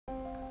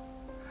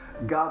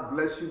God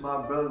bless you,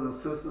 my brothers and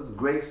sisters.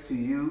 Grace to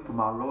you from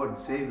our Lord and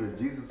Savior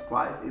Jesus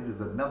Christ. It is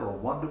another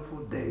wonderful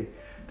day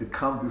to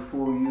come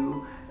before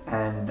you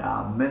and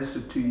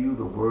minister to you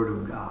the Word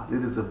of God.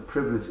 It is a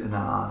privilege and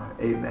an honor.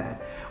 Amen.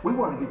 We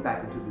want to get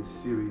back into this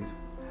series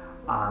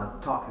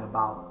talking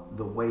about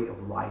the way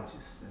of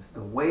righteousness.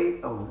 The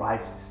way of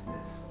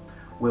righteousness,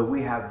 where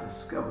we have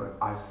discovered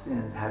our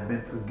sins have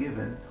been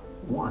forgiven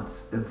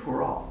once and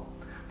for all.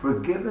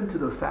 Forgiven to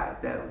the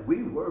fact that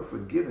we were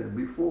forgiven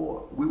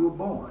before we were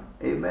born.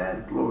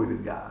 Amen. Glory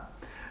to God.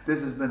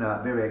 This has been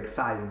a very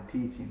exciting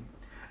teaching.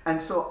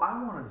 And so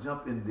I want to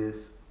jump in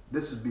this.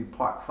 This would be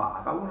part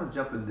 5. I want to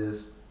jump in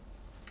this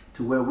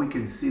to where we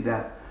can see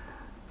that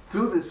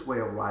through this way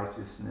of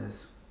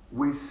righteousness,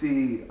 we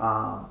see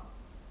the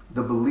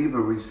believer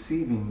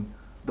receiving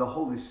the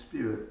Holy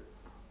Spirit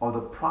or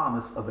the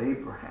promise of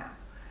Abraham.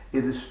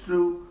 It is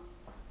through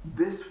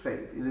this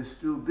faith, it is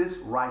through this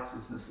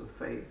righteousness of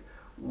faith,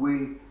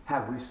 we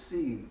have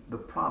received the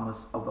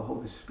promise of the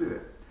Holy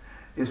Spirit.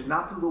 It's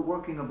not through the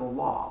working of the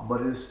law,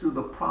 but it is through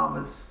the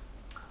promise,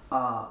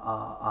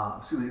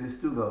 it is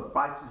through the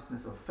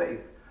righteousness of faith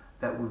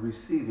that we're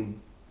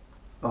receiving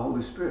the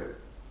Holy Spirit.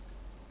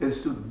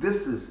 This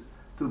is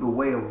through the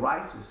way of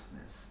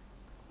righteousness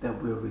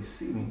that we're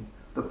receiving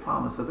the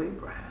promise of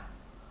Abraham.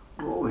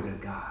 Glory to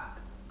God.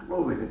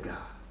 Glory to God.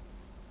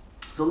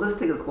 So let's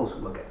take a closer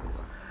look at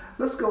this.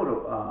 Let's go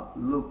to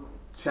Luke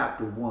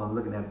chapter 1,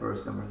 looking at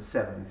verse number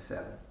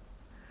 77.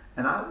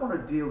 And I want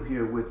to deal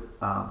here with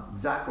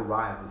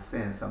Zechariah is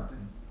saying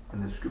something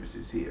in the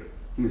scriptures here.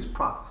 He is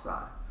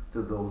prophesying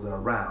to those that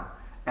are around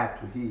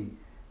after he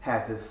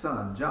has his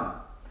son John.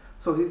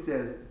 So he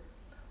says,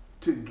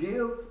 to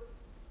give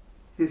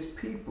his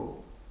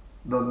people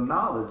the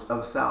knowledge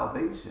of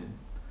salvation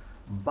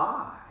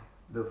by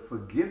the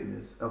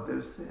forgiveness of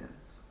their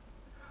sins.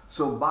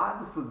 So by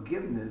the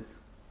forgiveness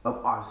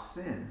of our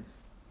sins,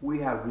 we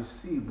have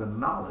received the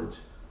knowledge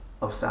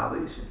of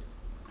salvation.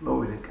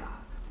 Glory to God.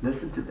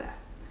 Listen to that.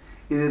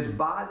 It is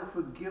by the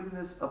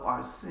forgiveness of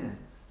our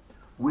sins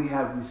we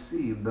have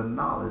received the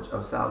knowledge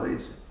of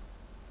salvation.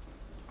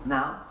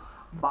 Now,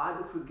 by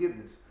the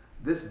forgiveness,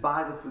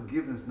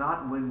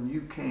 not when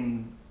you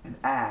came and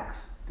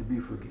asked to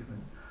be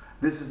forgiven.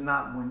 This is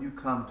not when you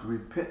come to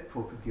repent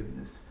for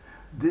forgiveness.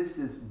 This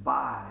is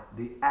by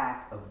the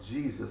act of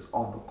Jesus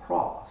on the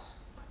cross,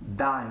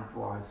 dying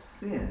for our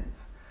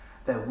sins,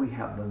 that we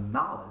have the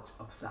knowledge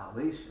of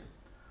salvation.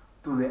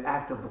 Through the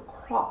act of the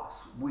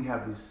cross, we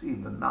have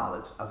received the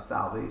knowledge of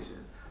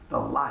salvation, the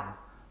life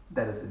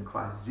that is in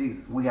Christ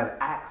Jesus. We have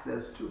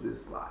access to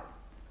this life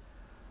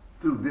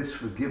through this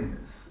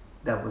forgiveness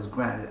that was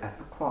granted at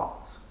the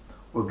cross,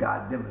 where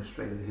God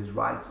demonstrated his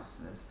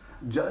righteousness,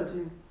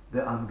 judging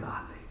the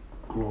ungodly.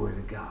 Glory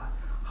to God.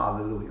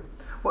 Hallelujah.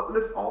 But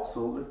let's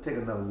take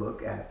another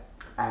look at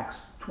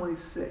Acts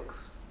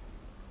 26.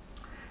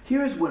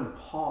 Here's when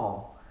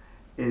Paul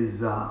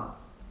is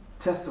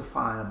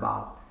testifying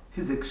about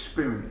his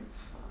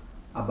experience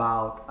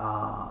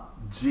about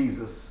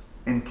Jesus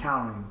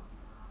encountering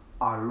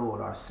our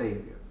Lord, our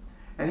Savior.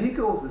 And he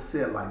goes to say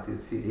it like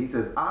this here. He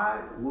says,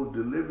 I will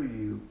deliver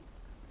you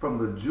from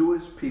the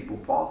Jewish people.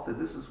 Paul said,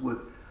 this is what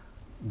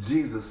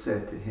Jesus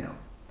said to him.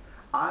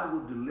 I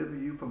will deliver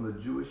you from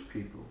the Jewish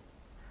people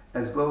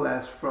as well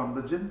as from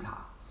the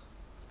Gentiles.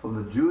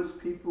 From the Jewish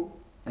people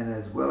and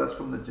as well as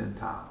from the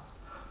Gentiles,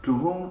 to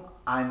whom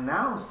I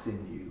now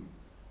send you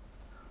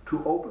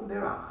to open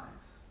their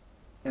eyes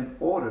in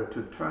order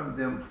to turn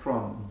them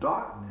from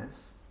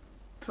darkness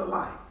to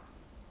light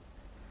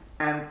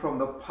and from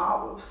the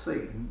power of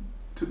Satan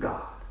to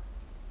God,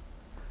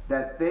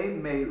 that they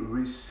may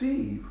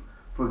receive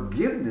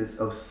forgiveness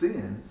of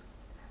sins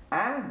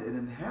and an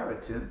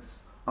inheritance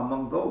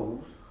among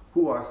those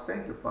who are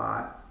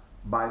sanctified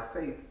by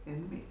faith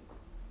in me.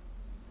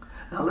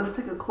 Now let's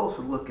take a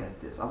closer look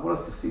at this. I want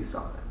us to see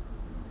something.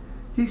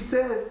 He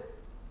says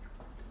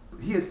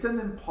he is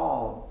sending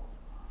Paul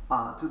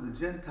to the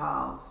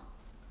Gentiles,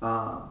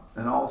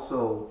 and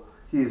also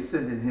he is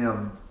sending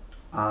him,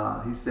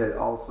 he said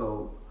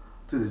also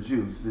to the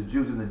Jews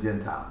and the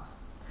Gentiles.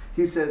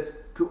 He says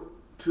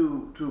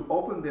to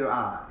open their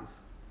eyes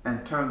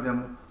and turn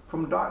them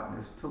from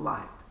darkness to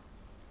light.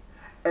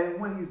 And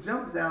when he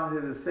jumps down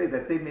here to say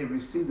that they may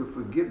receive the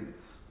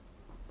forgiveness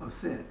of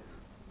sins.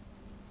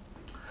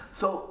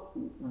 So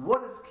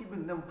what is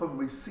keeping them from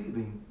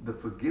receiving the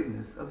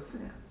forgiveness of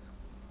sins?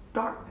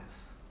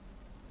 Darkness.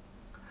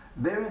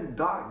 They're in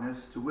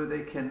darkness to where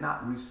they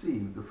cannot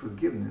receive the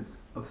forgiveness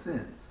of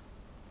sins.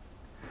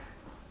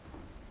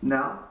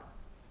 Now,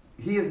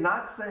 he is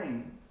not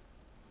saying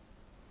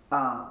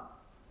that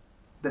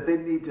they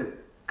need to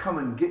come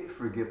and get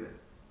forgiven,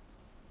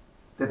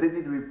 that they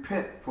need to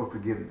repent for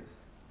forgiveness.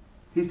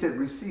 He said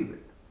receive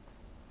it.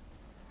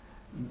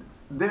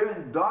 They're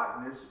in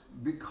darkness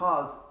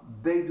because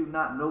they do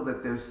not know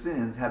that their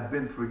sins have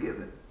been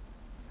forgiven.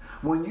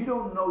 When you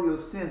don't know your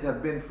sins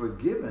have been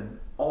forgiven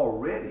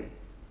already,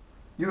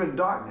 you're in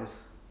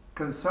darkness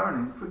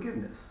concerning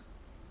forgiveness.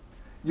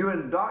 You're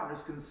in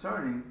darkness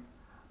concerning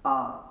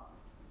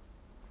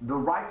the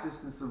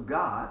righteousness of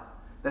God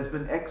that's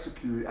been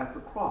executed at the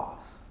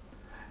cross.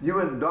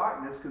 You're in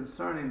darkness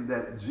concerning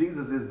that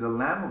Jesus is the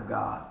Lamb of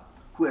God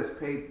who has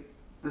paid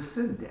the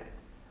sin debt.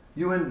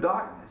 You're in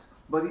darkness.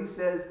 But he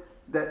says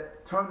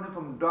that turn them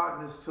from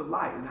darkness to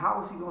light. And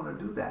how is he going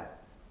to do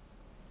that?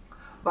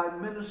 By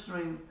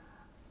ministering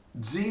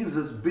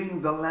Jesus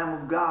being the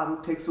Lamb of God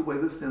who takes away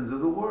the sins of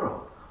the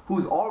world,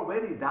 who's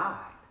already died.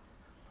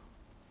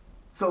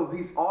 So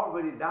he's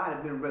already died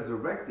and been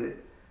resurrected.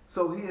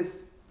 So he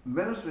is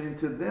ministering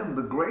to them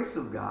the grace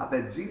of God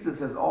that Jesus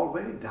has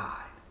already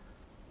died.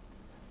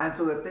 And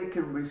so that they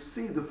can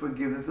receive the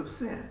forgiveness of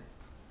sins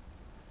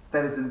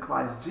that is in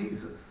Christ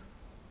Jesus.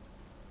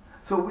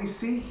 So we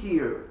see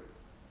here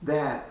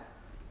that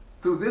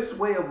through this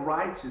way of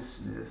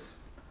righteousness,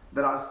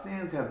 that our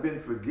sins have been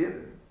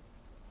forgiven,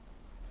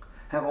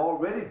 have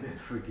already been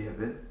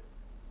forgiven,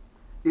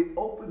 it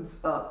opens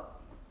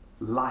up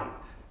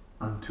light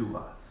unto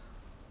us.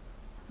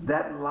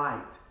 That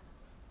light,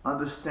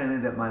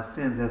 understanding that my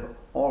sins have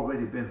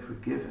already been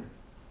forgiven,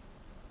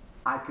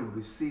 I can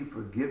receive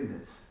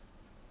forgiveness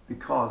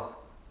because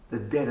the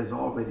debt is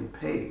already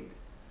paid.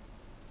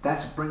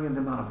 That's bringing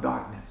them out of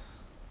darkness.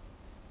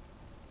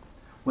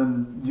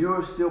 When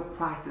you're still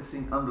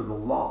practicing under the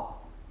law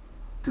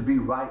to be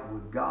right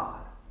with God,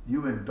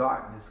 you're in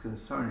darkness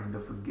concerning the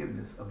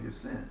forgiveness of your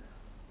sins.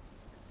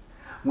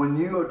 When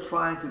you are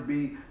trying to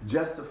be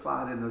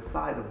justified in the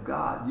sight of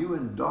God, you're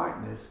in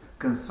darkness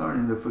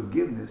concerning the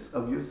forgiveness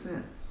of your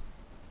sins.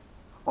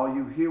 Are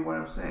you hear what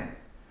I'm saying?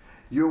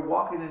 You're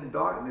walking in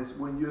darkness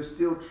when you're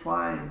still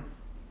trying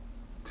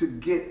to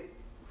get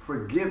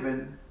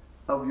forgiven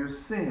of your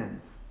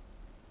sins.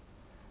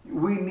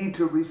 We need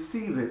to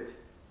receive it.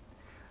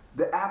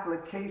 The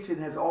application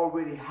has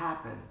already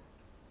happened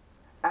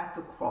at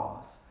the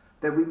cross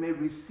that we may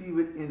receive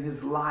it in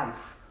his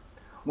life.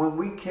 When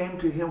we came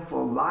to him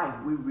for life,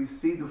 we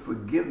received the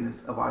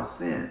forgiveness of our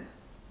sins.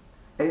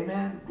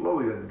 Amen?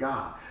 Glory to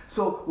God.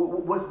 So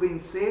what's being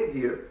said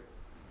here,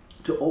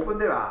 to open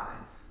their eyes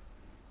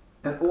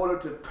in order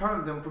to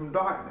turn them from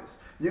darkness.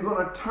 You're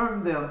going to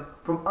turn them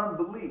from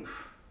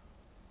unbelief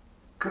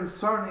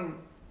concerning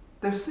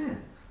their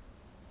sins.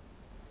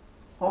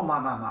 Oh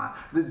my.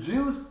 The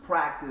Jews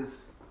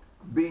practiced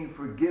being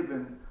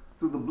forgiven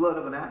through the blood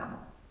of an animal.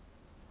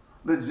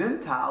 The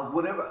Gentiles,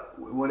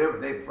 whatever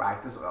they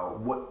practice, or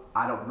what,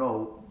 I don't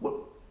know what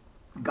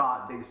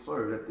God they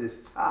served at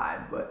this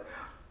time, but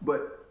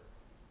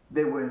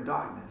they were in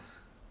darkness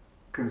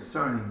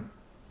concerning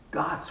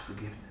God's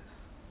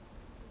forgiveness.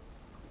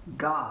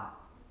 God's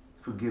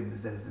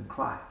forgiveness that is in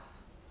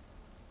Christ,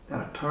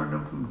 that'll turn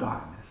them from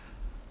darkness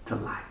to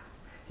light.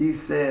 He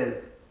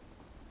says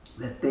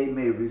that they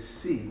may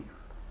receive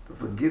the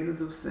forgiveness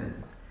of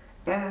sins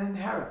and an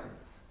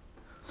inheritance.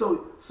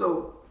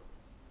 So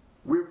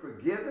we're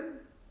forgiven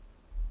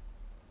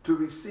to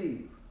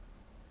receive.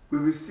 We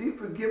receive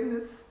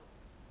forgiveness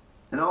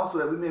and also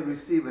that we may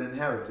receive an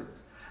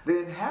inheritance. The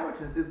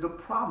inheritance is the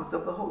promise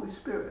of the Holy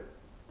Spirit.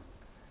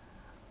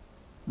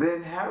 The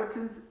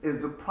inheritance is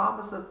the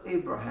promise of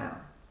Abraham,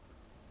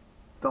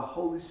 the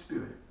Holy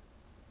Spirit,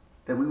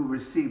 that we will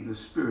receive the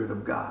Spirit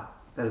of God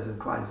that is in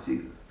Christ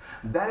Jesus.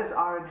 That is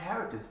our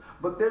inheritance.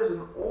 But there's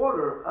an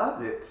order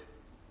of it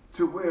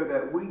to where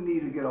that we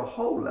need to get a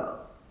hold of.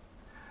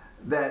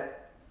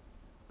 That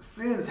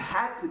sins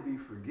had to be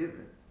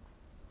forgiven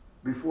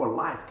before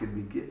life can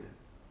be given.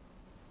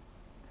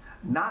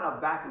 Not a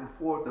back and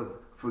forth of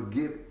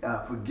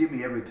forgive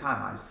me every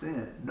time I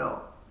sin.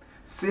 No.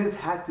 Sins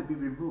had to be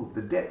removed.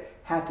 The debt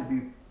had to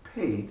be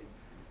paid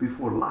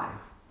before life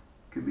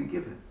could be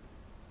given.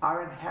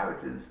 Our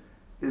inheritance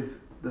is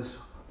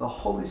the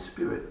Holy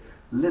Spirit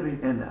living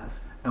in us,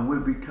 and we're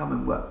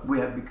becoming what? We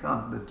have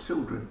become the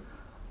children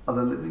of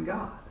the living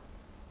God.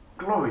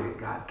 Glory to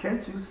God.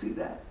 Can't you see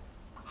that?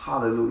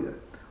 Hallelujah.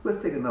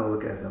 Let's take another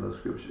look at another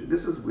scripture.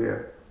 This is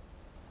where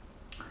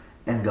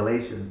in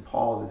Galatians,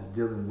 Paul is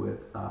dealing with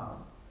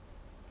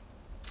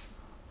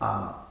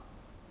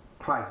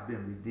Christ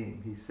being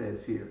redeemed. He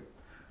says here,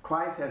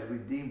 Christ has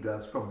redeemed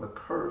us from the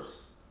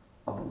curse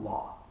of the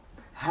law,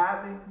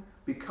 having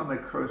become a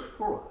curse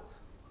for us.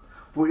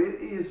 For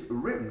it is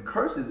written,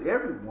 curses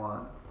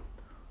everyone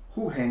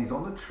who hangs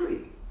on the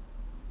tree.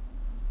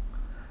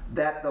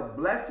 That the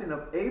blessing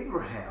of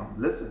Abraham,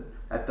 listen,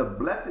 that the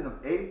blessing of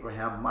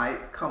Abraham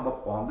might come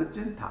upon the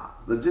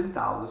Gentiles. The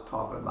Gentiles is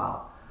talking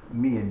about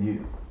me and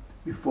you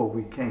before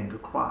we came to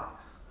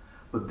Christ.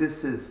 But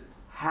this has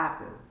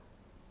happened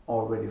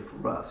already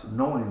for us,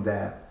 knowing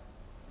that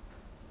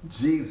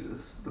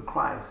Jesus, the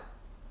Christ,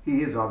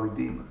 he is our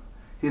Redeemer.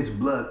 His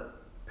blood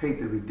paid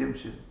the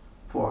redemption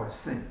for our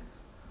sins.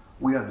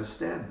 We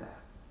understand that.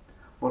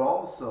 But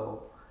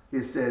also,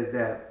 it says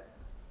that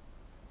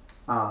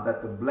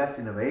that the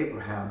blessing of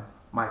Abraham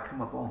might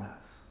come upon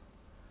us.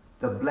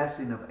 The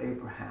blessing of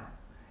Abraham.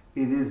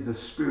 It is the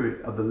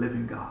Spirit of the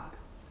living God.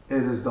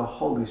 It is the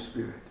Holy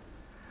Spirit.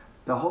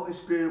 The Holy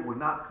Spirit would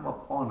not come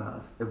upon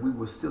us if we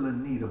were still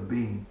in need of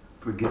being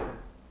forgiven.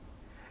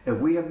 If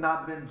we have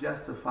not been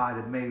justified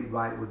and made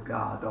right with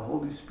God, the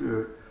Holy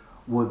Spirit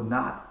will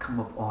not come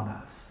upon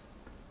us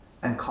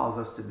and cause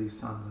us to be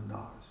sons and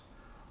daughters.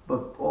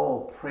 But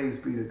oh, praise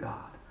be to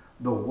God.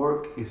 The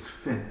work is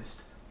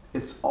finished.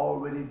 It's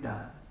already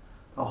done.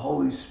 The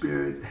Holy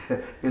Spirit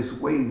is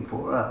waiting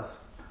for us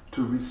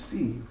to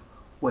receive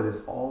what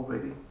has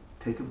already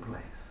taken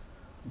place.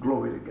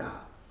 Glory to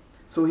God.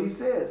 So he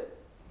says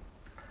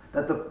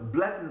that the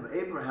blessing of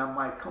Abraham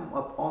might come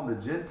up on the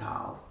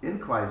Gentiles in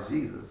Christ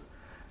Jesus,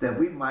 that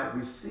we might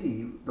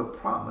receive the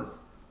promise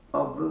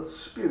of the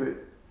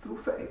Spirit through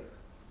faith.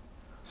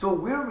 So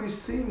we're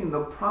receiving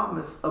the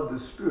promise of the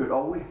Spirit,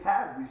 or we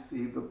have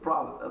received the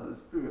promise of the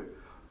Spirit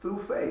through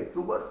faith.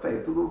 Through what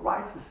faith? Through the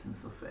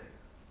righteousness of faith.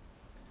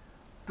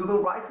 Through the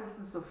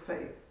righteousness of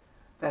faith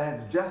that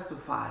has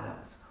justified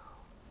us,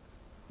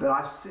 that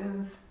our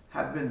sins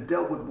have been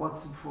dealt with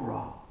once and for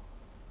all,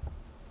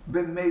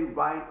 been made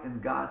right in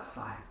God's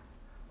sight,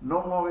 no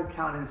longer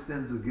counting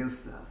sins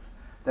against us,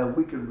 that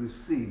we can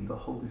receive the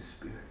Holy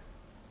Spirit.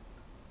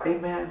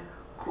 Amen.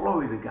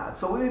 Glory to God.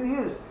 So it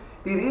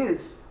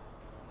is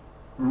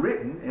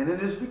written and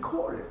it is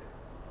recorded.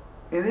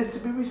 It is to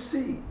be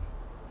received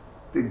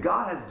that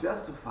God has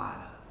justified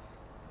us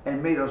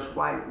and made us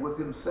right with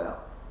himself.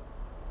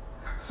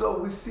 So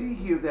we see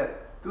here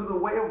that through the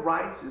way of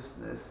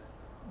righteousness,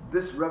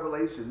 this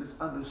revelation, this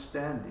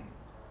understanding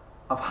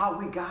of how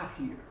we got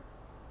here,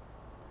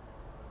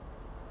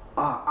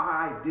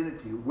 our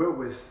identity, where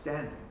we're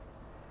standing,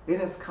 it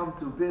has come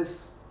through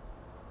this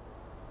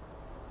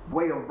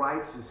way of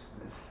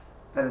righteousness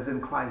that is in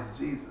Christ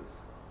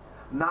Jesus.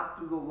 Not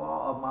through the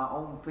law of my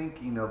own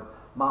thinking, of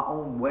my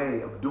own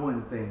way of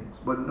doing things,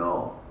 but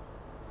no,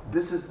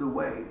 this is the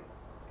way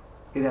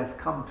it has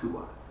come to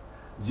us.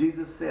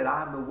 Jesus said,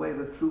 I am the way,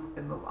 the truth,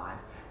 and the life.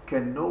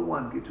 Can no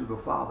one get to the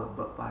Father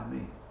but by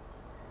me?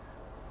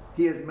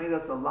 He has made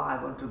us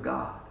alive unto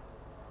God,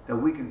 that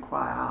we can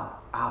cry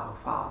out, Our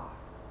Father,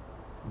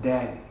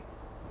 Daddy,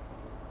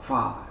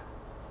 Father.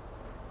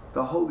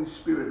 The Holy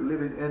Spirit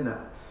living in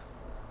us.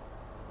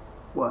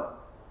 What?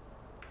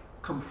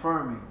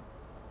 Confirming,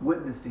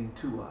 witnessing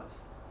to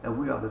us that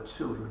we are the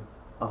children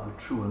of the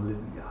true and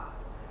living God.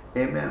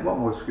 Amen. One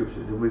more scripture,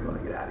 then we're going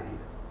to get out of here.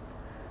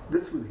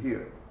 This one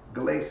here,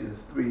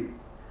 Galatians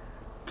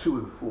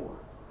 3:2-4.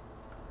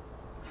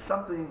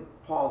 Something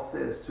Paul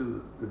says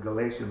to the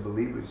Galatian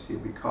believers here,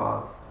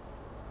 because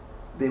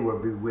they were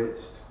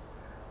bewitched.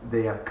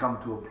 They have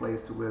come to a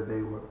place to where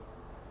they were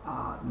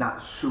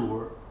not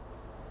sure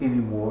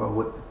anymore of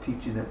what the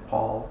teaching that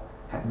Paul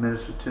had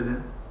ministered to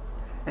them.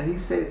 And he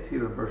says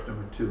here in verse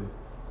number 2,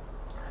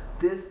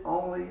 this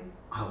only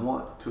I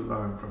want to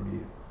learn from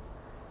you.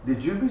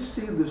 Did you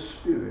receive the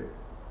Spirit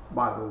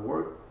by the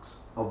works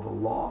of the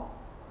law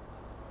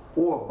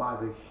or by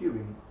the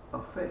hearing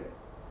of faith?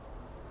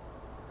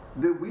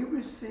 Did we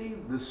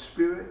receive the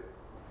Spirit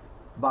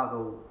by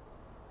the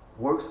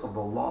works of the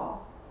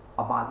law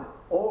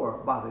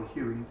or by the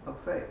hearing of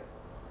faith?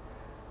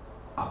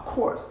 Of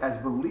course, as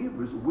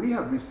believers, we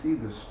have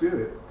received the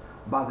Spirit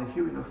by the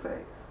hearing of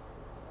faith.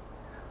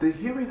 The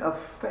hearing of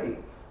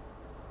faith,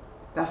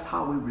 that's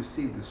how we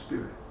receive the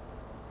Spirit.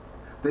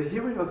 The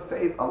hearing of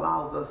faith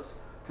allows us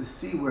to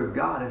see where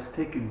God has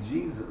taken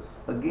Jesus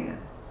again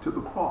to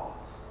the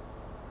cross.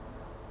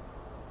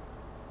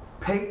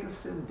 Paid the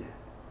sin debt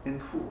in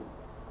full.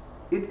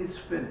 It is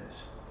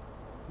finished.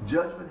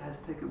 Judgment has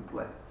taken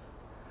place.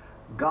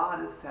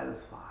 God is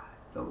satisfied.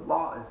 The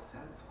law is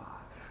satisfied.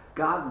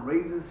 God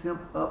raises him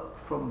up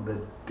from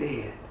the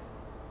dead.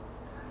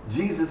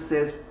 Jesus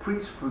says,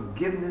 preach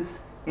forgiveness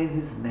in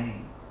his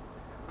name.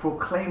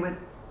 Proclaim it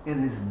in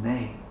his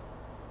name.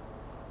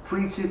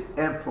 Preach it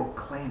and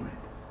proclaim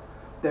it,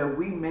 that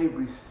we may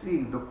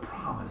receive the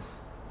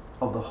promise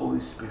of the Holy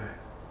Spirit.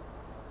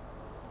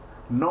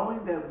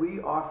 Knowing that we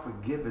are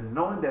forgiven,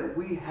 knowing that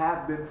we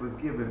have been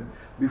forgiven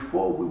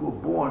before we were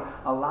born,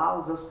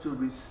 allows us to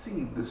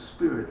receive the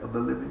Spirit of the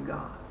living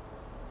God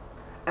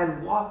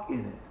and walk in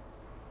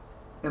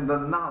it, in the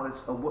knowledge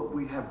of what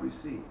we have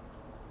received.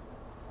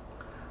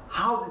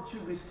 How did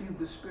you receive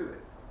the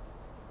Spirit?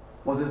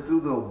 Was it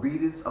through the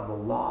obedience of the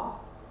law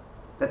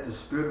that the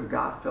Spirit of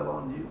God fell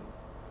on you?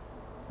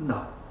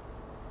 No.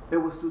 It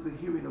was through the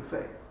hearing of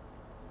faith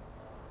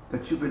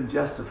that you've been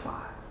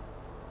justified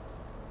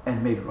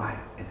and made right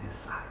in his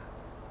sight.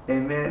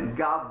 Amen.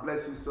 God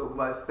bless you so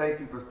much. Thank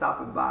you for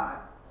stopping by,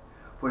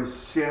 for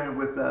sharing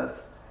with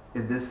us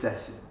in this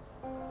session.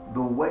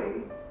 The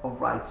way of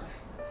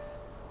righteousness.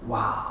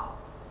 Wow.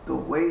 The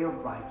way of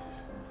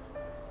righteousness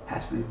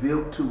has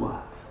revealed to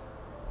us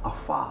a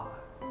Father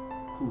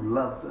who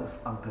loves us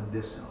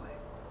unconditionally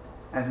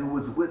and who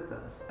is with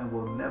us and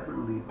will never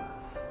leave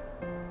us.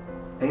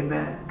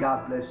 Amen.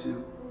 God bless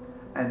you.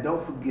 And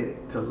don't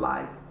forget to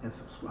like and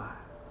subscribe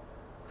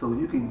so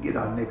you can get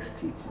our next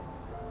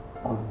teachings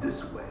on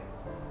this way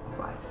of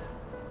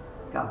righteousness.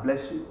 God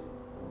bless you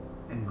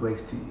and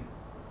grace to you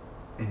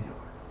in your